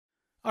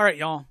All right,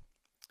 y'all.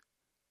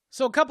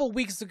 So a couple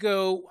weeks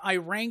ago, I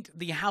ranked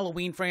the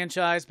Halloween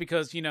franchise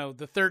because, the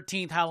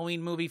 13th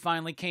Halloween movie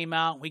finally came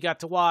out. We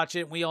got to watch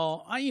it.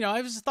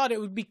 I just thought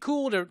it would be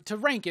cool to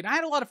rank it. I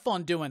had a lot of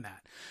fun doing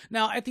that.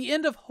 Now, at the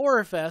end of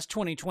Horror Fest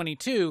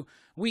 2022,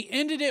 we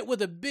ended it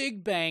with a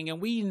big bang and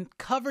we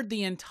covered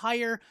the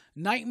entire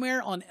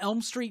Nightmare on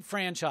Elm Street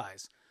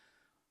franchise.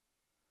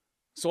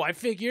 So I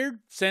figured,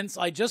 since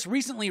I just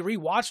recently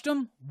rewatched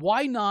them,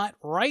 why not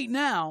right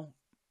now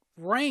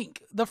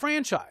rank the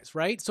franchise,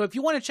 right? So if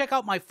you want to check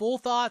out my full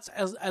thoughts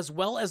as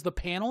well as the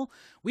panel,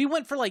 we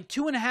went for like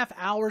 2.5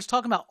 hours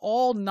talking about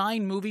all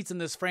 9 movies in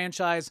this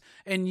franchise.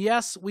 And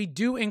yes, we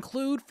do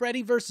include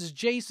Freddy vs.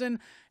 Jason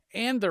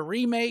and the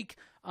remake.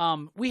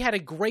 We had a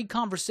great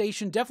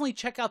conversation. Definitely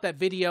check out that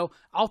video.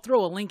 I'll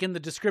throw a link in the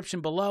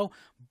description below.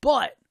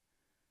 But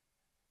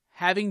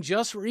having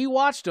just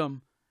rewatched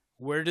them,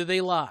 where do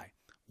they lie?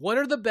 What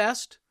are the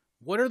best?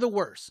 What are the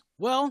worst?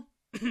 Well,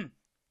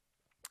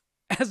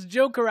 as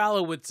Joe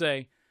Corallo would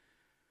say,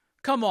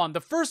 come on,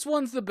 the first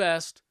one's the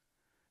best,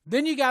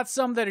 then you got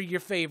some that are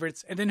your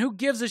favorites, and then who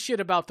gives a shit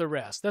about the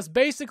rest? That's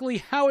basically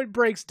how it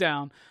breaks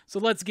down, so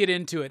let's get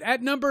into it.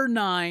 At number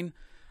 9,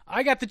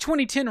 I got the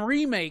 2010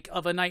 remake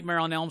of A Nightmare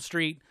on Elm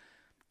Street.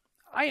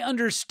 I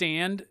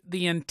understand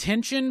the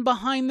intention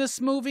behind this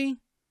movie,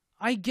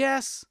 I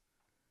guess,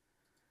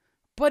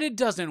 but it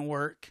doesn't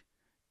work.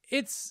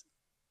 It's,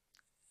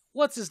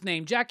 what's his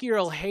name, Jackie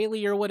Earle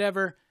Haley or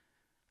whatever.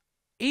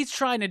 He's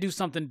trying to do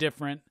something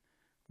different.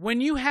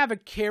 When you have a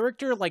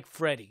character like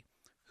Freddy,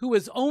 who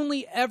has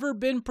only ever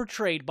been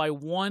portrayed by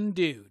one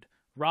dude,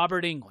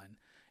 Robert Englund,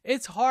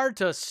 it's hard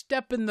to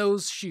step in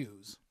those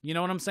shoes. You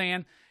know what I'm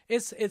saying?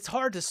 It's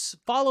hard to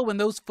follow in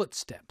those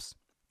footsteps.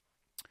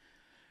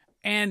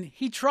 And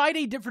he tried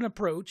a different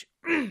approach.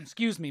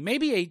 Excuse me.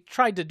 Maybe he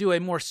tried to do a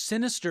more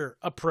sinister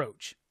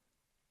approach.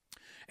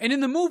 And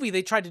in the movie,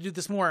 they tried to do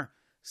this more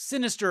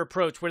sinister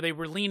approach where they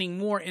were leaning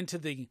more into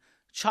the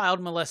child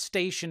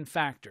molestation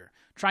factor,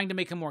 trying to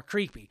make him more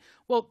creepy.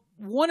 Well,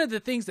 one of the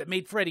things that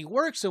made Freddy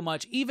work so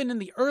much, even in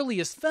the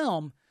earliest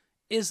film,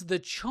 is the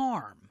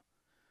charm.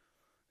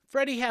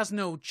 Freddy has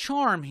no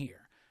charm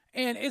here.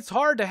 And it's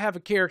hard to have a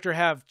character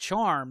have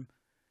charm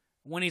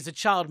when he's a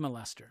child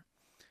molester.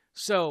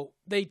 So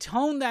they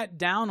toned that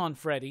down on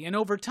Freddy, and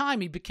over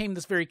time he became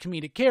this very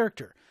comedic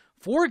character.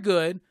 For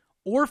good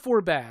or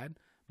for bad,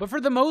 but for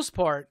the most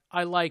part,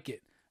 I like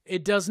it.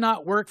 It does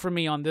not work for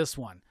me on this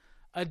one.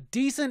 A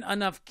decent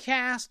enough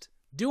cast,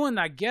 doing,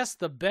 I guess,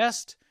 the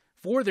best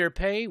for their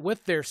pay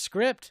with their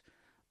script,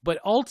 but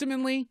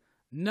ultimately,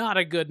 not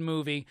a good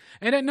movie.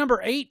 And at number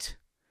 8,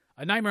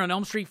 A Nightmare on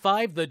Elm Street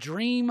 5, The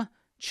Dream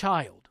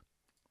Child.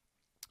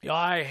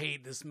 I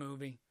hate this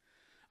movie.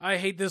 I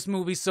hate this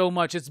movie so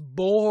much. It's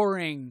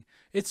boring.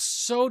 It's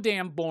so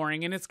damn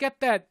boring, and it's got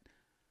that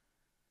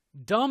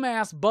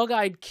dumbass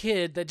bug-eyed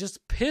kid that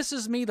just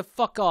pisses me the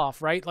fuck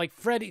off, right? Like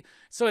Freddy.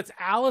 So it's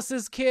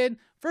Alice's kid.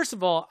 First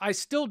of all, I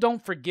still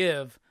don't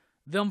forgive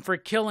them for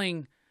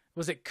killing,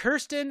 was it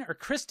Kirsten or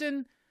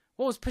Kristen?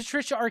 What was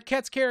Patricia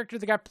Arquette's character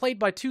that got played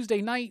by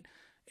Tuesday Night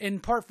in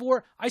part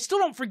 4? I still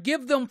don't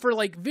forgive them for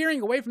like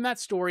veering away from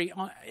that story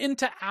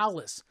into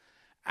Alice.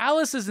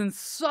 Alice is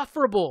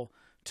insufferable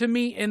to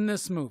me in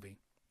this movie.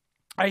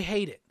 I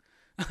hate it.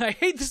 I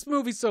hate this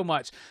movie so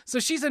much. So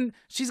she's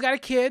got a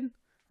kid,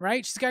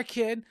 right? She's got a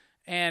kid,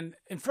 and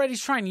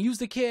Freddy's trying to use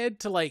the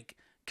kid to like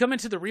come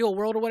into the real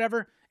world or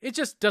whatever. It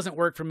just doesn't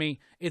work for me.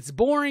 It's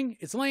boring.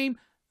 It's lame.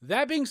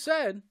 That being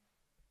said,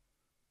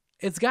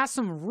 it's got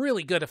some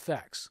really good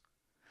effects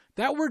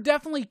that were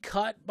definitely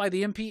cut by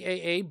the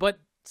MPAA, but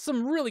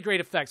some really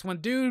great effects. When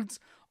dude's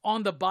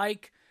on the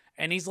bike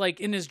and he's like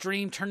in his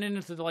dream turning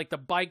into like the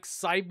bike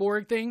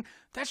cyborg thing,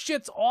 that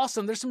shit's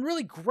awesome. There's some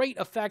really great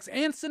effects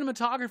and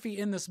cinematography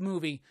in this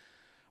movie,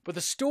 but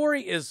the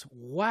story is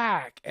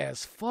whack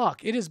as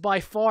fuck. It is by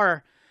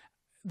far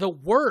the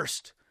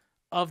worst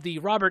of the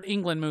Robert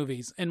Englund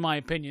movies, in my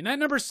opinion. At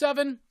number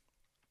 7,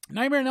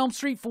 Nightmare on Elm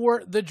Street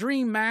 4, The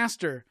Dream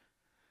Master.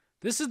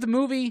 This is the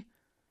movie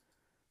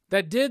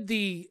that did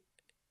the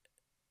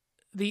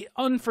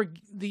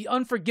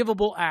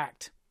unforgivable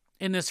act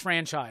in this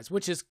franchise,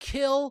 which is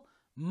kill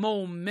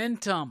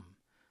momentum.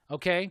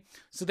 Okay?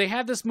 So they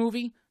had this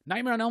movie,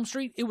 Nightmare on Elm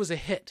Street. It was a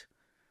hit.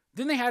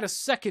 Then they had a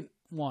second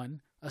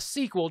one, a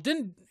sequel.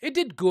 It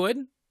did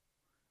good,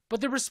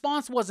 but the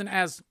response wasn't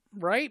as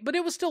right, but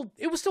it was still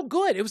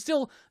good. It was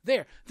still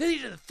there. Then they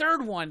did a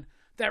third one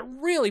that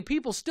really,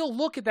 people still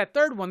look at that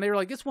third one. They were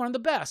like, it's one of the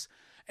best.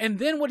 And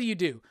then what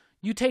do?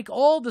 You take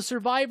all the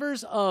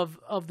survivors of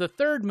the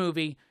third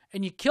movie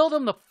and you kill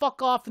them the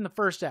fuck off in the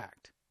first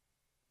act.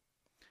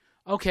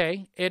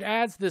 Okay, it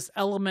adds this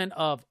element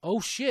of, oh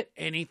shit,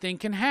 anything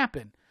can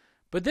happen.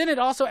 But then it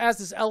also adds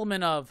this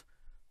element of,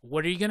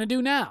 what are you going to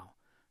do now?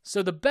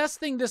 So the best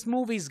thing this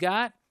movie's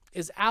got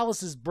is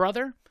Alice's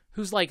brother,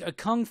 who's like a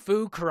kung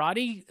fu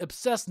karate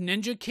obsessed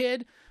ninja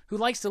kid who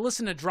likes to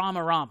listen to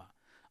Dramarama.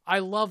 I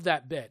love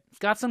that bit. It's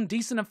got some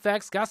decent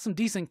effects, got some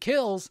decent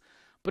kills,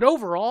 but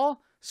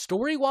overall,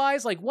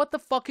 story-wise, like, what the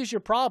fuck is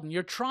your problem?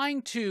 You're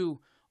trying to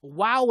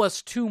wow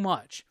us too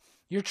much.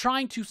 You're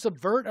trying to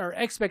subvert our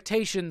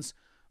expectations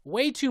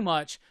way too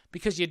much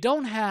because you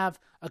don't have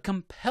a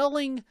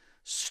compelling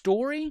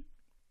story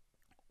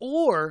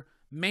or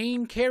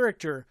main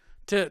character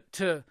to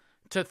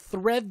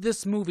thread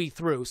this movie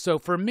through. So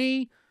for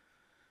me,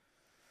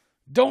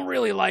 don't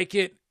really like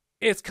it.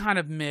 It's kind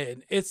of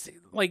mid. It's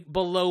like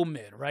below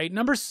mid, right?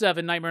 Number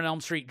 7, Nightmare on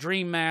Elm Street,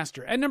 Dream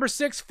Master. At number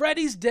 6,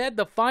 Freddy's Dead,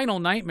 The Final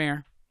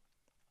Nightmare.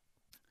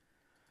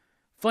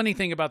 Funny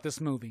thing about this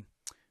movie.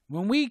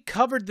 When we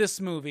covered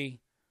this movie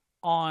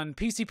on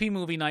PCP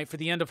Movie Night for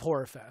the end of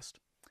Horror Fest,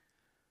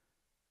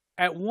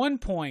 at one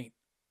point,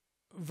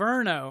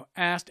 Verno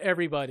asked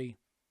everybody,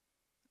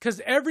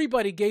 because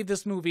everybody gave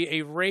this movie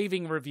a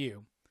raving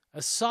review,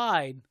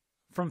 aside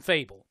from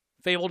Fable.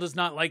 Fable does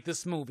not like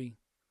this movie,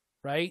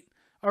 right?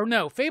 Or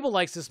no, Fable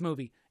likes this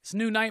movie. It's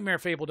New Nightmare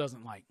Fable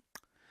doesn't like.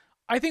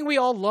 I think we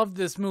all loved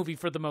this movie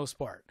for the most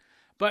part.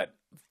 But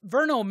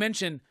Verno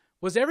mentioned,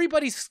 was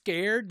everybody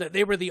scared that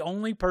they were the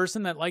only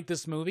person that liked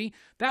this movie?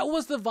 That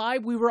was the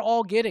vibe we were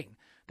all getting.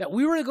 That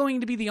we were going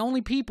to be the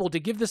only people to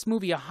give this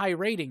movie a high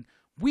rating.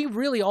 We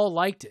really all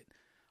liked it.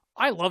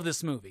 I love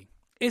this movie.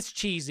 It's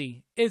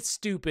cheesy. It's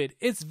stupid.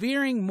 It's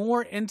veering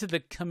more into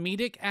the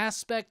comedic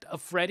aspect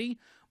of Freddy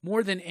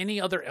more than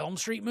any other Elm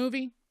Street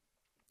movie.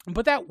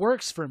 But that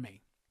works for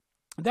me.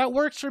 That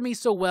works for me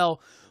so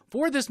well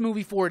for this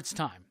movie for its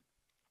time.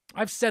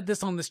 I've said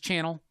this on this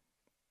channel.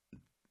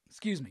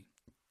 Excuse me.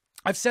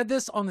 I've said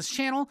this on this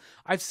channel.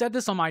 I've said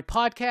this on my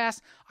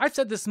podcast. I've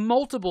said this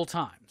multiple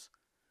times.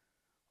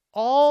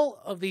 All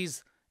of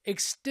these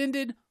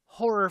extended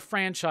horror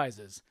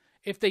franchises,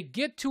 if they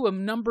get to a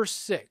number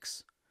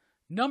 6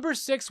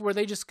 where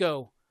they just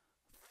go,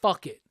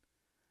 fuck it.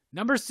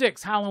 Number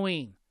 6,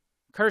 Halloween,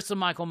 Curse of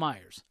Michael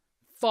Myers.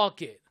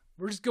 Fuck it.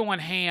 We're just going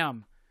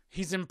ham.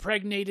 He's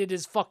impregnated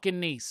his fucking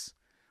niece.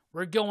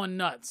 We're going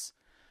nuts.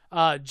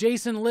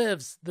 Jason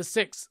Lives, the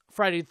 6th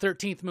Friday the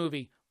 13th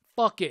movie.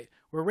 Fuck it.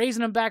 We're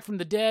raising him back from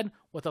the dead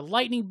with a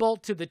lightning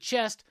bolt to the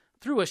chest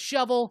through a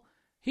shovel.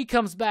 He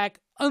comes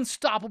back,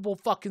 unstoppable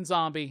fucking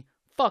zombie.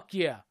 Fuck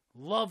yeah.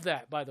 Love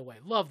that, by the way.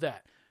 Love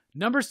that.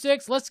 Number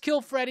 6, let's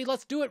kill Freddy.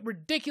 Let's do it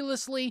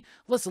ridiculously.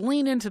 Let's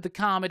lean into the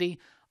comedy.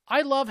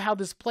 I love how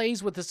this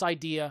plays with this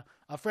idea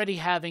of Freddy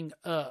having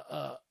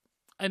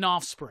an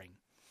offspring.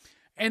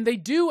 And they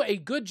do a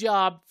good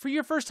job for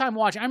your first time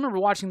watching. I remember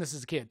watching this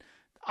as a kid.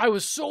 I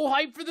was so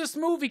hyped for this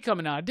movie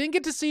coming out. I didn't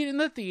get to see it in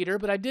the theater,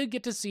 but I did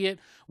get to see it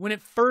when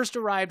it first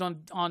arrived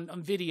on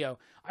video.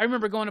 I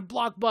remember going to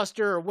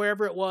Blockbuster or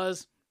wherever it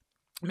was.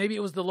 Maybe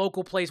it was the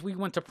local place. We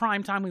went to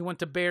Primetime. We went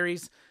to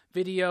Barry's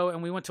Video,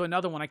 and we went to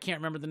another one I can't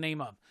remember the name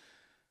of.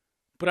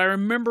 But I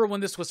remember when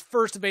this was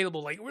first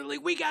available, like, really,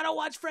 we gotta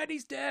watch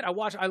Freddy's Dead.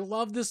 I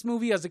loved this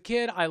movie as a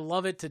kid. I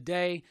love it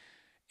today.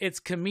 It's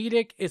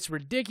comedic. It's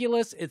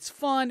ridiculous. It's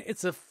fun.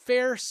 It's a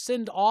fair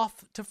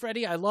send-off to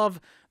Freddy. I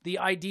love the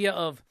idea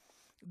of,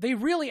 they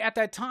really, at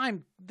that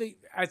time,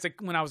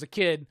 when I was a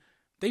kid,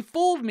 they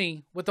fooled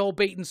me with the whole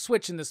bait and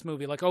switch in this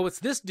movie. Like, oh, it's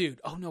this dude.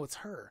 Oh, no, it's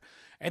her.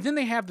 And then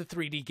they have the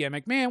 3D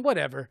gimmick. Man,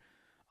 whatever.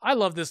 I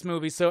love this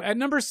movie. So at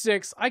number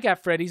 6, I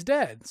got Freddy's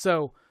Dead.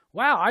 So,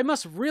 wow, I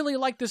must really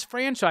like this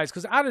franchise,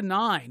 because out of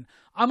 9,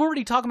 I'm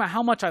already talking about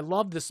how much I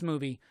love this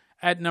movie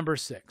at number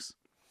 6.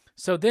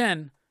 So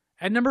then,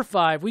 at number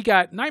 5, we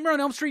got Nightmare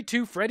on Elm Street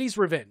 2, Freddy's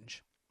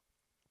Revenge.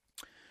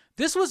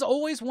 This was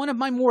always one of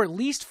my more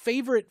least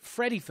favorite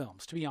Freddy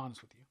films, to be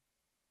honest with you.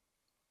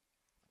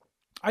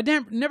 I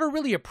never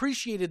really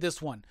appreciated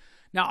this one.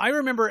 Now, I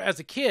remember as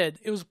a kid,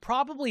 it was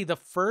probably the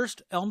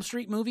first Elm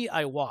Street movie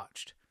I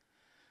watched.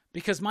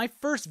 Because my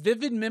first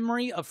vivid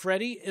memory of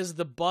Freddy is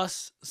the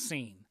bus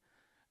scene.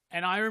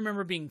 And I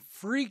remember being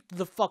freaked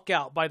the fuck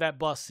out by that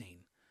bus scene.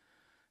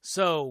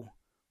 So,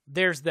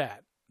 there's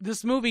that.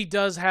 This movie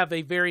does have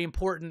a very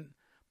important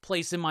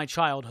place in my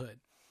childhood.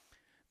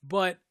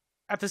 But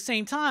at the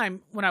same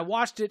time, when I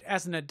watched it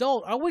as an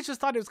adult, I always just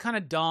thought it was kind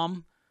of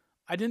dumb.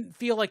 I didn't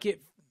feel like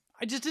it...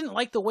 I just didn't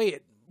like the way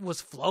it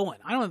was flowing.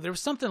 I don't know, there was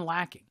something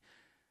lacking.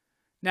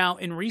 Now,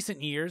 in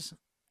recent years,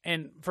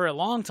 and for a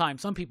long time,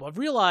 some people have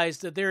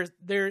realized that there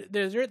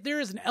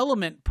is an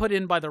element put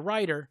in by the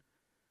writer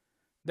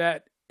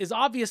that is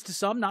obvious to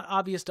some, not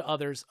obvious to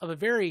others, of a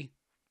very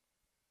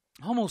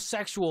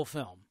homosexual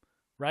film,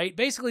 right?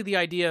 Basically the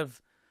idea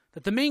of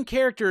that the main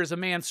character is a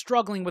man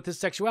struggling with his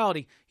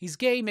sexuality. He's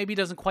gay, maybe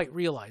doesn't quite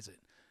realize it.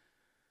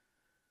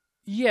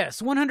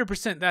 Yes,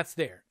 100% that's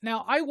there.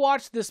 Now, I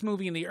watched this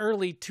movie in the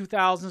early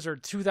 2000s or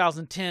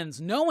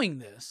 2010s knowing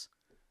this,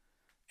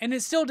 and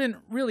it still didn't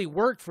really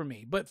work for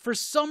me. But for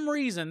some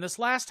reason, this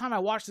last time I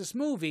watched this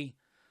movie,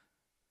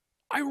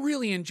 I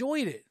really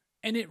enjoyed it.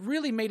 And it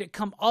really made it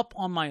come up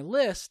on my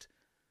list.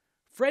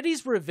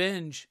 Freddy's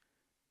Revenge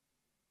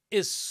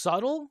is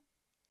subtle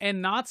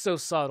and not so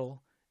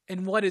subtle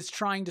in what it's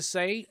trying to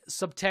say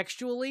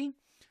subtextually,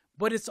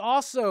 but it's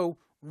also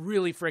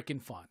really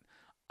freaking fun.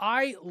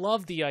 I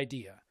love the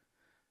idea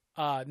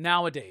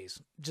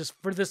nowadays, just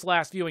for this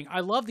last viewing,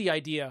 I love the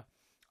idea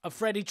of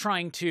Freddy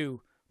trying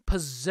to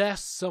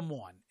possess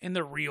someone in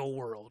the real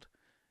world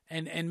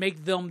and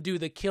make them do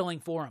the killing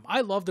for him. I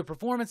love the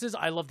performances.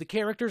 I love the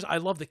characters. I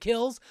love the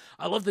kills.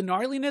 I love the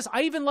gnarliness.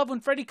 I even love when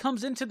Freddy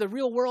comes into the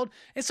real world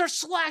and starts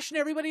slashing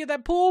everybody at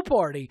that pool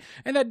party.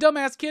 And that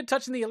dumbass kid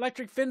touching the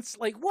electric fence.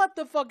 Like, what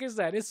the fuck is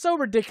that? It's so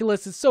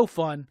ridiculous. It's so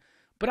fun.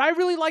 But I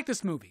really like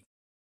this movie.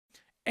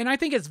 And I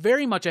think it's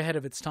very much ahead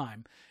of its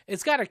time.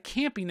 It's got a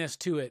campiness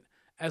to it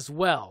as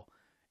well.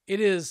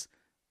 It is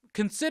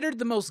considered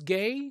the most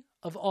gay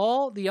of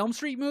all the Elm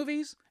Street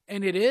movies,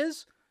 and it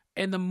is.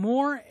 And the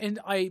more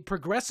and I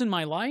progress in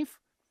my life,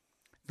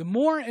 the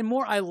more and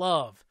more I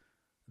love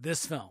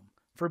this film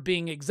for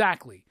being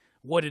exactly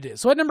what it is.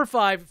 So at number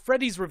 5,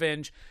 Freddy's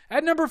Revenge.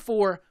 At number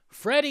 4,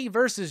 Freddy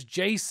versus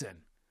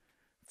Jason.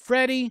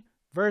 Freddy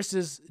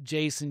versus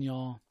Jason,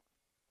 y'all.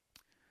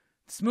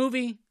 This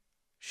movie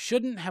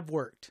shouldn't have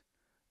worked.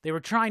 They were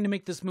trying to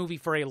make this movie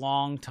for a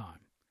long time.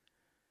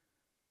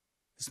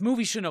 This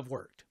movie shouldn't have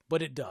worked,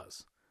 but it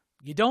does.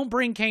 You don't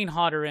bring Kane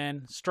Hodder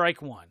in,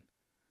 strike one.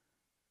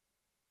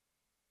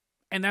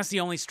 And that's the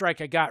only strike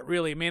I got,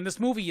 really. Man, this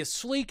movie is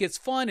sleek, it's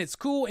fun, it's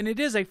cool, and it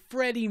is a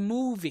Freddy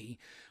movie.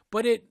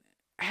 But it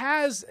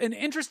has an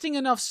interesting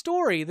enough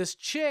story. This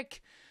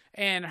chick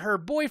and her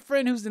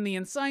boyfriend who's in the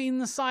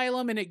insane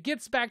asylum, and it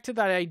gets back to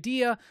that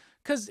idea.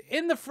 Because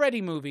in the Freddy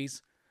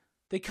movies,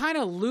 they kind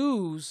of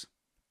lose,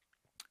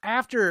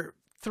 after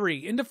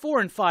 3, into 4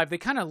 and 5, they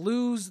kind of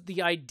lose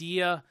the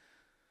idea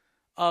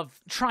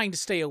of trying to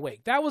stay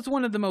awake. That was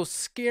one of the most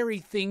scary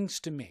things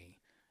to me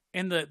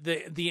in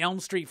the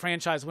Elm Street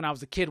franchise when I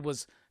was a kid,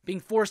 was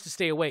being forced to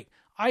stay awake.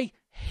 I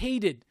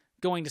hated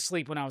going to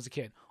sleep when I was a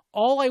kid.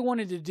 All I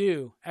wanted to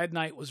do at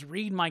night was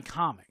read my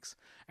comics.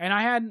 And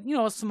I had,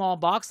 a small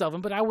box of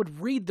them, but I would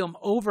read them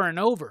over and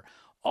over.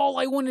 All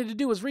I wanted to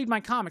do was read my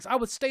comics. I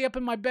would stay up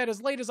in my bed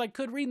as late as I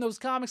could reading those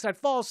comics. I'd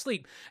fall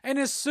asleep. And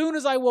as soon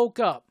as I woke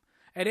up,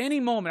 at any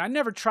moment, I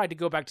never tried to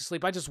go back to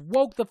sleep. I just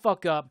woke the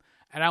fuck up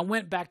and I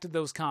went back to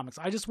those comics.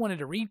 I just wanted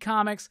to read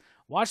comics,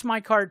 watch my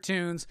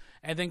cartoons,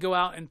 and then go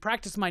out and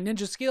practice my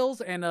ninja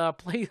skills and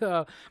play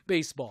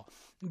baseball.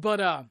 But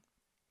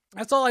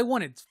that's all I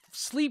wanted.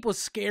 Sleep was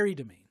scary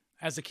to me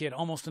as a kid,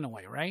 almost in a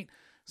way, right?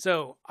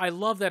 So I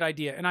love that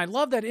idea. And I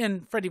love that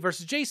in Freddy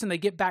vs. Jason, they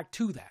get back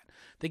to that.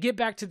 They get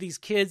back to these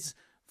kids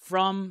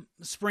from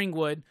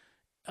Springwood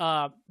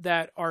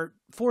that are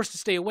forced to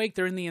stay awake.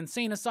 They're in the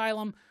insane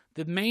asylum.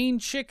 The main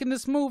chick in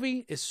this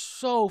movie is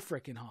so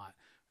freaking hot.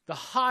 The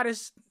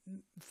hottest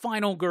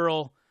final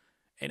girl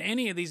in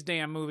any of these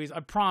damn movies. I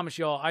promise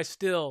y'all, I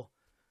still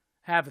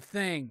have a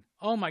thing.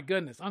 Oh my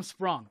goodness, I'm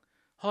sprung.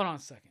 Hold on a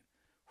second.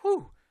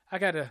 Whew, I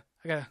gotta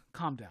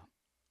calm down.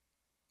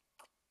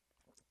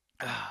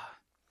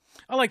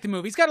 I like the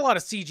movie. It's got a lot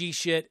of CG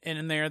shit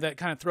in there that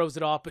kind of throws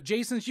it off, but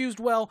Jason's used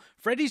well.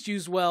 Freddy's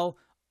used well.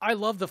 I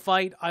love the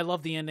fight. I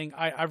love the ending.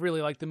 I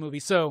really like the movie.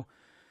 So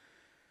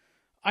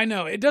I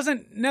know it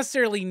doesn't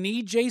necessarily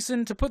need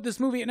Jason to put this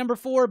movie at number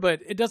 4,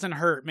 but it doesn't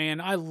hurt,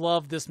 man. I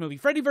love this movie.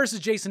 Freddy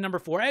vs. Jason, number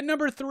 4. At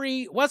number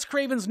 3, Wes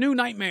Craven's New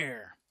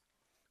Nightmare.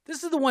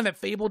 This is the one that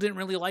Fable didn't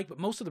really like, but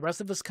most of the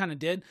rest of us kind of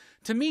did.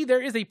 To me,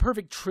 there is a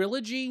perfect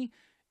trilogy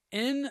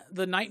in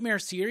the Nightmare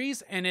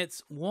series, and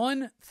it's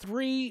 1,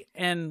 3,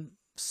 and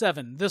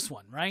 7. This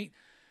one, right?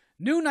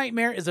 New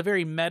Nightmare is a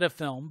very meta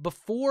film.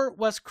 Before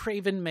Wes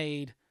Craven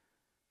made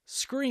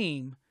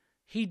Scream,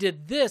 he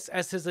did this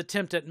as his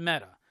attempt at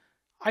meta.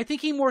 I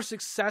think he more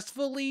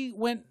successfully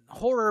went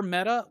horror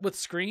meta with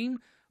Scream,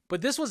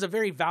 but this was a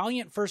very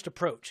valiant first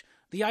approach.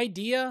 The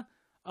idea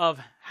of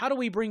how do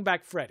we bring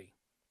back Freddy,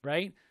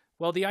 right?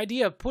 Well, the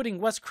idea of putting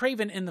Wes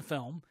Craven in the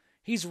film,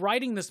 he's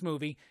writing this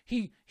movie.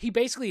 He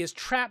basically has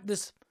trapped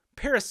this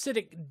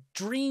parasitic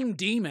dream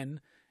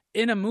demon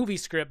in a movie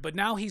script, but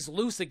now he's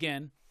loose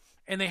again,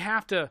 and they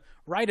have to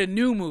write a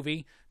new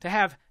movie to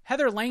have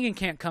Heather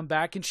Langenkamp come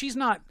back, and she's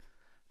not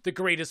the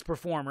greatest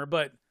performer,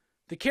 but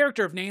the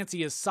character of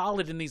Nancy is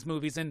solid in these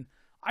movies, and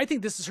I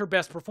think this is her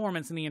best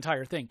performance in the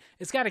entire thing.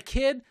 It's got a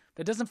kid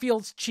that doesn't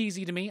feel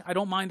cheesy to me. I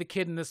don't mind the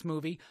kid in this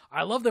movie.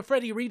 I love the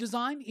Freddy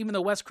redesign, even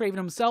though Wes Craven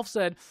himself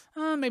said,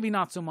 maybe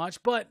not so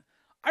much, but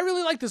I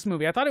really like this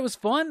movie. I thought it was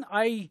fun.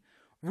 I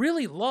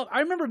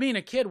remember being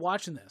a kid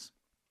watching this.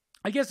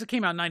 I guess it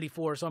came out in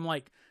 94, so I'm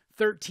like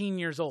 13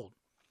 years old.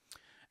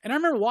 And I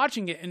remember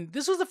watching it, and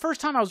this was the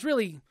first time I was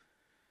really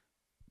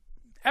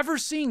ever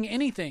seeing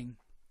anything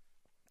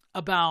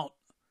about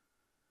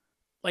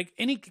like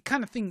any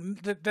kind of thing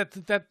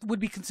that would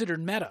be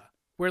considered meta,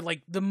 where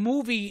like the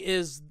movie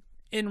is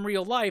in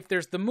real life.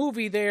 There's the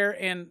movie there,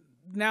 and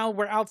now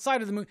we're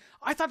outside of the movie.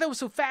 I thought that was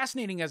so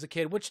fascinating as a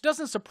kid, which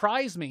doesn't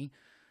surprise me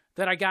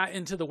that I got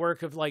into the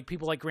work of like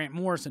people like Grant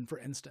Morrison, for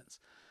instance.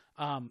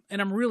 And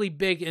I'm really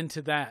big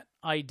into that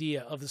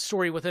idea of the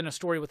story within a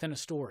story within a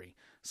story.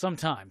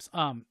 Sometimes,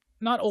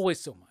 not always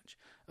so much.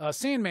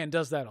 Sandman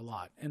does that a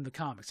lot in the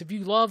comics. If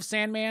you love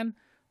Sandman,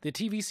 the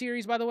TV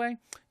series, by the way,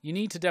 you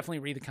need to definitely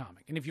read the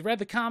comic. And if you read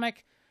the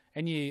comic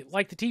and you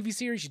like the TV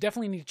series, you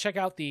definitely need to check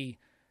out the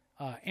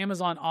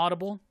Amazon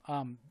Audible.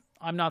 I'm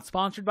not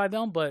sponsored by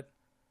them, but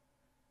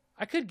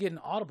I could get an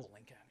Audible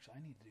link, actually. I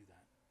need to do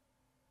that.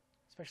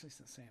 Especially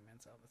since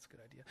Sandman's out. That's a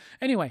good idea.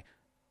 Anyway,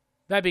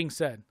 That being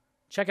said,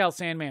 check out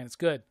Sandman. It's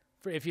good.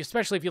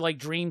 Especially if you like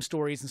dream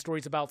stories and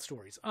stories about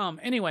stories.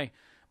 Anyway,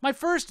 my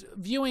first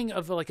viewing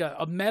of like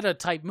a meta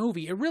type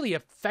movie, it really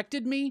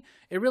affected me.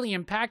 It really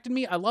impacted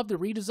me. I love the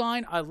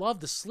redesign. I love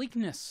the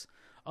sleekness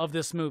of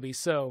this movie.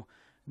 So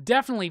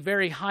definitely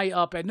very high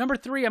up. At number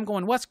 3, I'm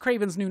going Wes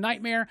Craven's New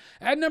Nightmare.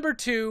 At number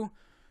 2,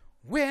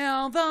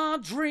 We're the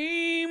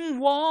Dream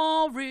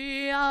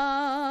Warriors.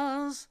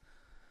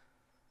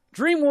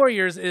 Dream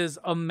Warriors is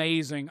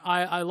amazing.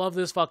 I love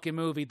this fucking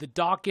movie. The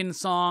Dawkins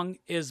song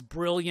is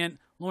brilliant.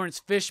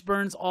 Lawrence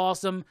Fishburne's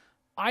awesome.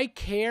 I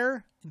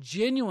care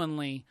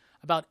genuinely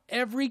about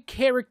every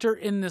character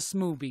in this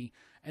movie,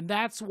 and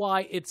that's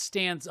why it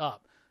stands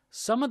up.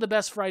 Some of the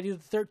best Friday the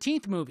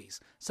 13th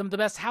movies, some of the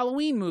best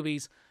Halloween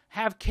movies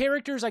have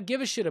characters I give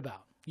a shit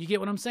about. You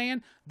get what I'm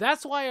saying?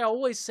 That's why I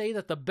always say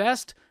that the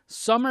best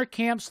summer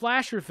camp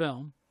slasher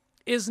film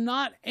is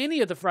not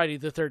any of the Friday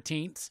the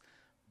 13th,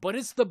 but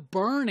it's The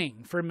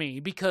Burning for me,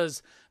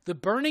 because The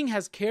Burning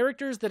has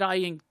characters that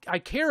I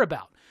care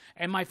about.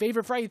 And my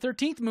favorite Friday the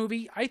 13th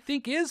movie, I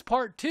think, is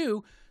Part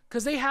 2,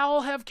 because they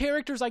all have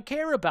characters I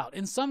care about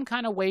in some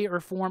kind of way or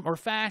form or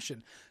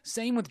fashion.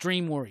 Same with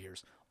Dream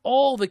Warriors.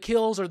 All the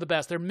kills are the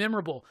best. They're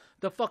memorable.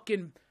 The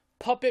fucking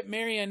puppet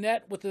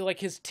marionette with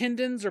his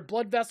tendons or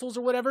blood vessels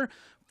or whatever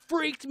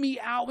freaked me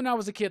out when I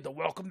was a kid. The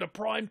Welcome to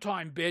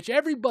Primetime, bitch.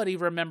 Everybody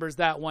remembers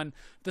that one.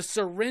 The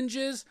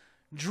syringes.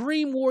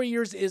 Dream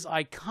Warriors is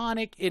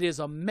iconic. It is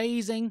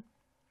amazing.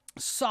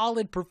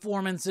 Solid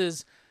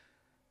performances.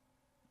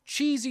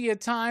 Cheesy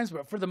at times,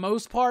 but for the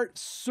most part,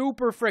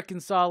 super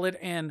freaking solid.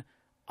 And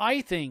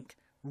I think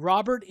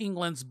Robert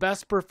Englund's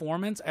best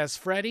performance as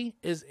Freddy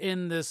is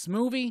in this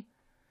movie.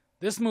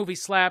 This movie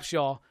slaps,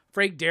 y'all.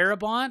 Frank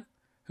Darabont,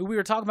 who we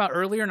were talking about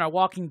earlier in our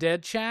Walking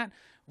Dead chat,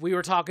 we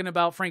were talking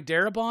about Frank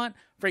Darabont.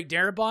 Frank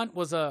Darabont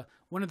was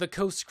one of the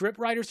co-script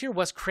writers here.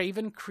 Wes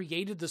Craven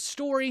created the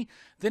story,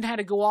 then had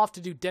to go off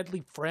to do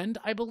Deadly Friend,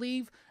 I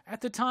believe,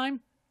 at the time.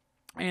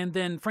 And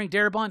then Frank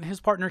Darabont and his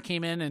partner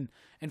came in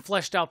and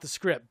fleshed out the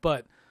script.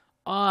 But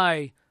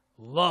I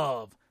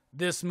love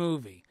this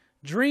movie.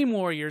 Dream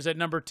Warriors at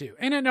number 2.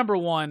 And at number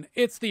 1,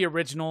 it's the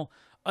original,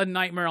 A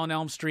Nightmare on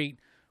Elm Street.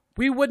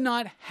 We would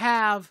not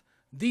have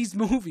these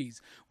movies.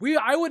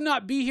 I would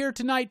not be here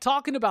tonight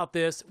talking about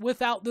this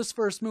without this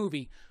first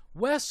movie.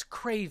 Wes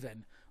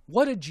Craven,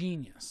 what a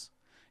genius.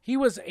 He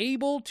was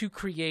able to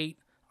create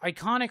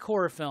iconic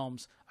horror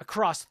films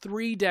across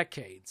 3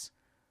 decades.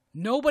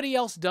 Nobody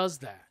else does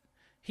that.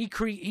 He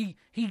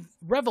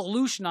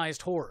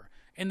revolutionized horror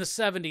in the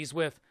 70s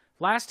with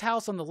Last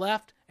House on the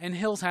Left and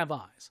Hills Have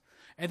Eyes.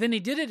 And then he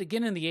did it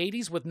again in the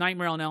 80s with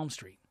Nightmare on Elm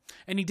Street.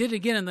 And he did it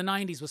again in the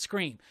 90s with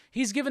Scream.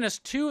 He's given us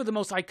 2 of the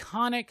most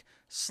iconic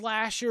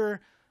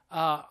slasher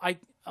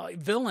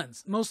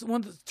villains.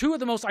 2 of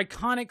the most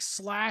iconic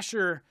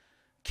slasher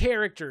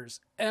characters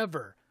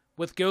ever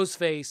with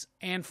Ghostface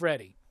and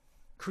Freddy.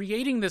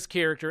 Creating this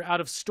character out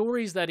of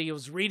stories that he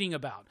was reading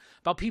about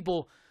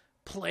people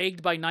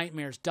plagued by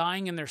nightmares,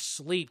 dying in their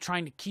sleep,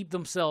 trying to keep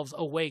themselves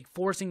awake,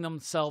 forcing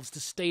themselves to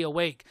stay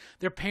awake,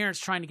 their parents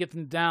trying to get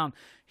them down.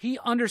 He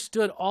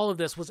understood all of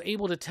this, was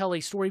able to tell a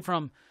story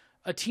from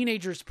a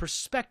teenager's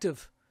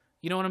perspective,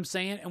 you know what I'm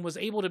saying? And was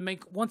able to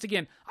make, once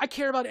again, I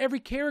care about every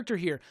character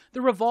here.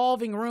 The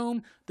revolving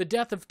room, the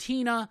death of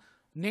Tina,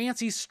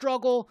 Nancy's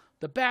struggle,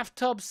 the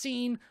bathtub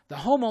scene, the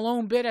Home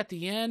Alone bit at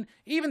the end,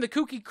 even the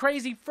kooky,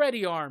 crazy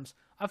Freddy arms.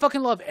 I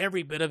fucking love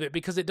every bit of it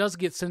because it does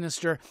get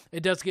sinister.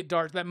 It does get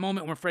dark. That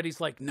moment when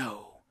Freddy's like,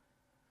 no,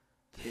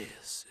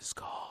 this is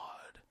God.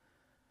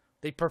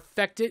 They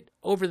perfect it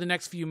over the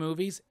next few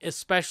movies,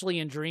 especially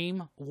in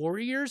Dream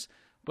Warriors.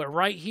 But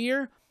right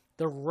here,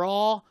 the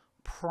raw,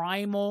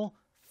 primal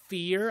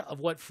fear of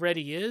what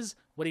Freddy is,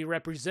 what he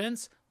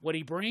represents, what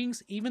he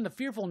brings, even the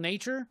fearful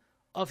nature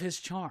of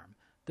his charm.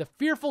 The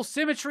fearful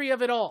symmetry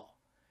of it all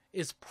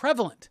is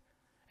prevalent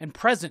and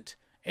present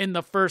in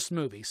the first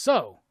movie.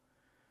 So,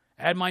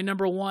 at my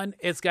number 1,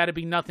 it's got to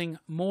be nothing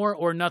more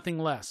or nothing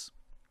less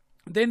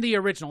than the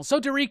original. So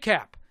to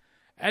recap,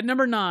 at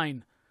number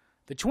 9,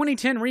 the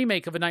 2010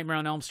 remake of A Nightmare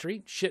on Elm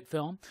Street, shit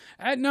film.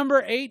 At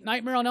number 8,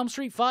 Nightmare on Elm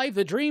Street 5,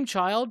 The Dream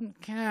Child.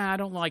 I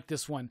don't like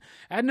this one.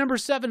 At number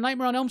 7,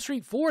 Nightmare on Elm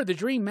Street 4, The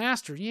Dream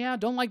Master. Yeah,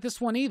 don't like this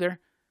one either.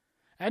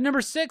 At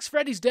number 6,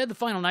 Freddy's Dead, The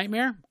Final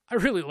Nightmare. I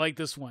really like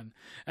this one.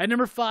 At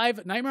number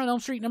 5, Nightmare on Elm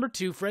Street number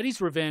 2, Freddy's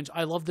Revenge.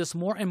 I love this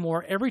more and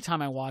more every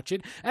time I watch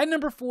it. At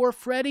number 4,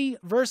 Freddy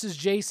vs.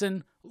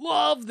 Jason.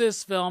 Love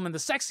this film and the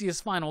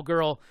sexiest final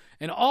girl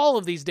in all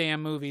of these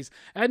damn movies.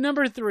 At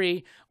number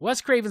 3,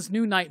 Wes Craven's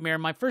New Nightmare.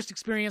 My first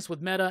experience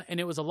with Meta, and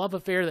it was a love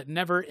affair that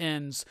never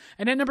ends.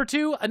 And at number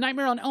 2, A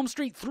Nightmare on Elm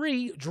Street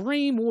 3,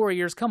 Dream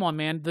Warriors. Come on,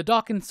 man. The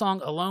Dawkins song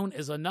alone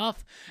is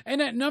enough.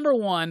 And at number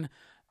 1,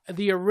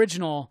 the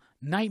original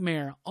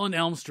Nightmare on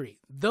Elm Street.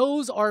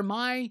 Those are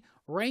my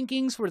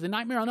rankings for the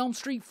Nightmare on Elm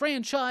Street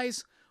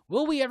franchise.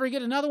 Will we ever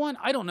get another one?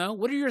 I don't know.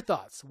 What are your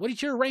thoughts? What are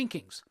your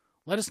rankings?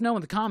 Let us know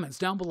in the comments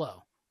down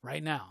below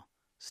right now.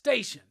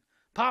 Station.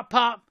 Pop,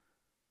 pop.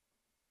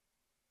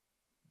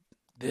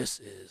 This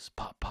is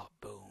Pop, Pop,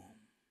 Boom.